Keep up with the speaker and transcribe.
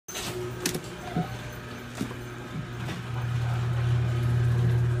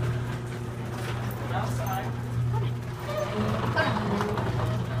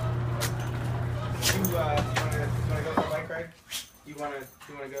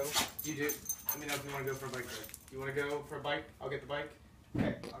want to go? You do. Let me know if you want to go for a bike ride. You want to go for a bike? I'll get the bike.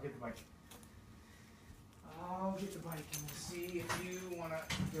 Okay, I'll get the bike. I'll get the bike and we'll see if you want to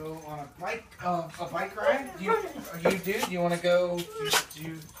go on a bike ride. You do? Do you want to go? Do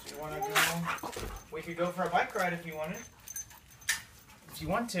you want to go? We could go for a bike ride if you wanted. If you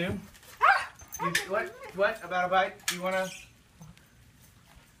want to. What about a bike? Do you want to?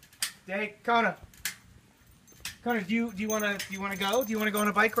 Hey, Kona. Kona, do you want to go? Do you want to go on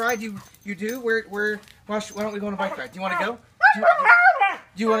a bike ride? You do? Why don't we go on a bike ride? Do you want to go?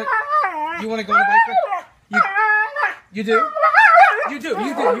 Do you want to go on a bike ride? You do? You do. You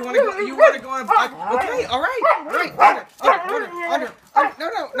want to go? You want to go on a bike? Okay. All right. Under.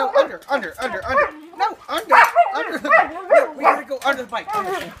 No, under. No, under. No, we gotta go under the bike.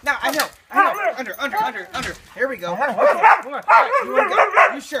 Now, I know. Under. Here we go. Okay, come on. All right, you want to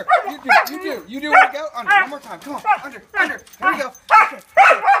go? You sure? You do. You do want to go? Under. One more time. Come on. Under. Here we go. Okay.